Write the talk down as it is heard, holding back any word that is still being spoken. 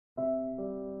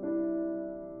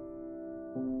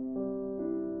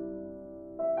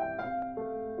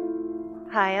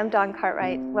Hi, I'm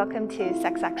Cartwright. Welcome to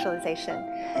Sex Actualization.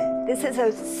 This is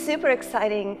a super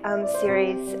exciting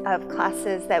series of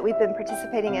classes that we've been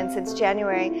participating in since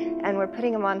January, and we're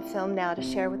putting them on film now to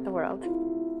share with the world.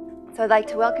 So I'd like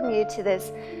to welcome you to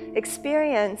this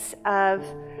experience of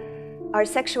our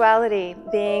sexuality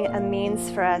being a means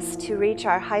for us to reach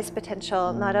our highest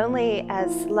potential, not only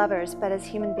as lovers, but as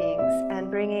human beings,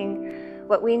 and bringing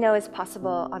what we know is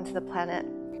possible onto the planet.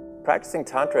 Practicing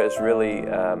Tantra is really,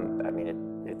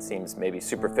 it seems maybe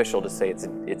superficial to say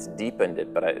it's deepened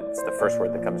it, but it's the first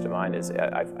word that comes to mind is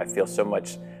I feel so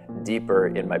much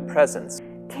deeper in my presence.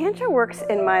 Tantra works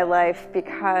in my life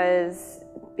because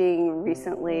being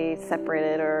recently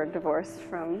separated or divorced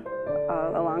from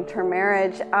a long-term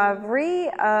marriage, I've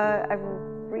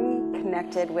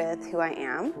reconnected with who I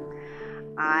am.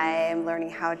 I'm learning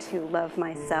how to love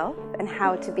myself and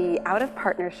how to be out of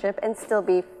partnership and still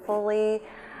be fully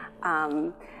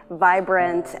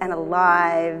vibrant and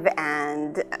alive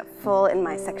and full in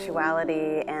my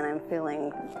sexuality, and I'm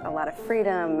feeling a lot of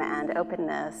freedom and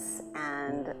openness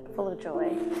and full of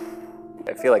joy.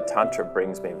 I feel like Tantra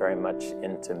brings me very much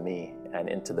into me and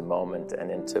into the moment and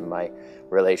into my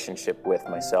relationship with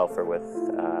myself or with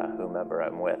whomever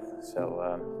I'm with.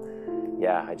 So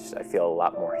yeah, I feel a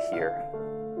lot more here.